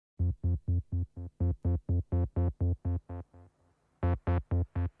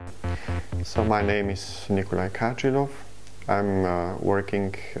So my name is Nikolay Kardjilov. I'm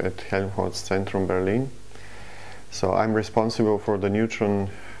working at Helmholtz Zentrum Berlin. So I'm responsible for the neutron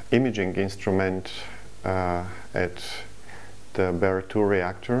imaging instrument at the BER-2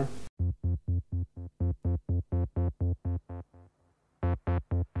 reactor.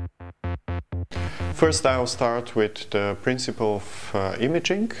 First I'll start with the principle of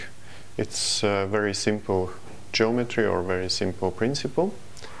imaging. It's a very simple geometry or very simple principle.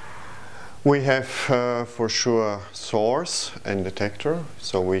 We have for sure source and detector,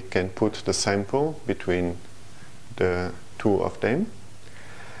 so we can put the sample between the two of them.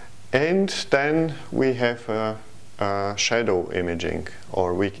 And then we have a shadow imaging,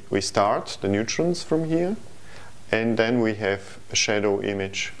 or we start the neutrons from here, and then we have a shadow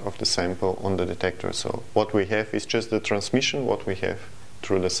image of the sample on the detector. So what we have is just the transmission, what we have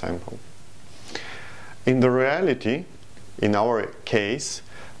through the sample. In the reality, in our case,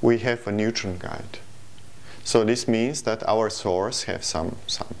 we have a neutron guide. So this means that our source has some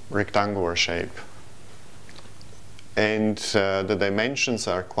rectangular shape. And the dimensions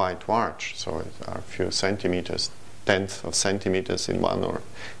are quite large, so it are a few centimeters, tenths of centimeters in one or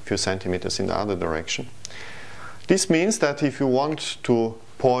a few centimeters in the other direction. This means that if you want to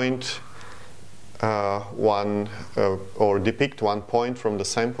point or depict one point from the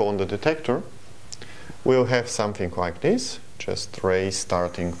sample on the detector, we'll have something like this, just rays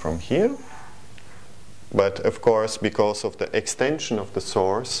starting from here. But of course, because of the extension of the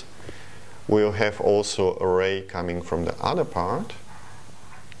source, we'll have also a ray coming from the other part.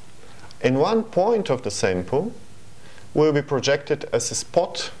 And one point of the sample will be projected as a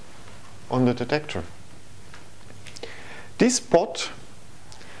spot on the detector. This spot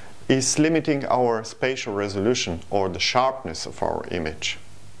is limiting our spatial resolution or the sharpness of our image.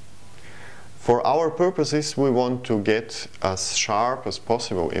 For our purposes, we want to get as sharp as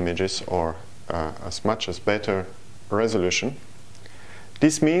possible images, or as much as better resolution.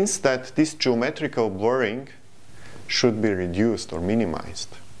 This means that this geometrical blurring should be reduced or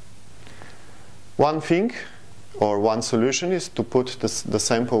minimized. One thing, or one solution, is to put the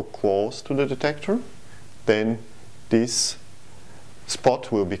sample close to the detector. Then this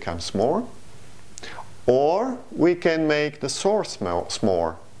spot will become smaller. Or we can make the source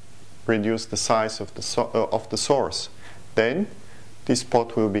smaller, reduce the size of the source. Then this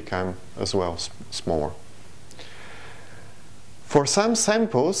spot will become as well smaller. For some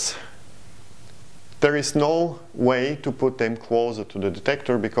samples, there is no way to put them closer to the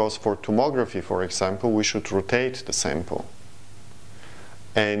detector, because for tomography, for example, we should rotate the sample.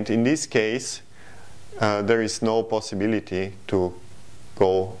 And in this case, there is no possibility to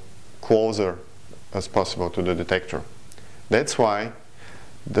go closer as possible to the detector. That's why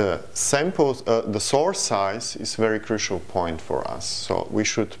the source size is a very crucial point for us. So we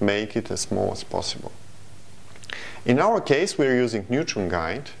should make it as small as possible. In our case, we're using neutron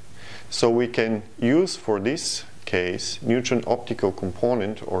guide, so we can use for this case neutron optical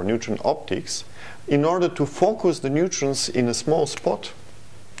component or neutron optics in order to focus the neutrons in a small spot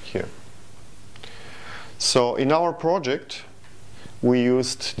here. So in our project, we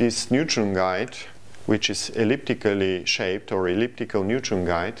used this neutron guide, which is elliptically shaped, or elliptical neutron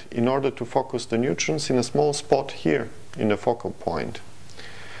guide, in order to focus the neutrons in a small spot here in the focal point.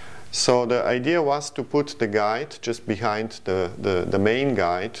 So the idea was to put the guide just behind the main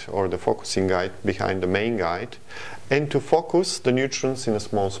guide, or the focusing guide behind the main guide, and to focus the neutrons in a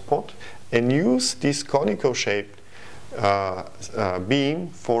small spot and use this conical shaped beam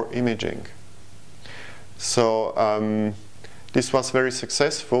for imaging. So this was very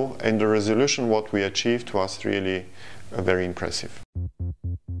successful, and the resolution what we achieved was really very impressive.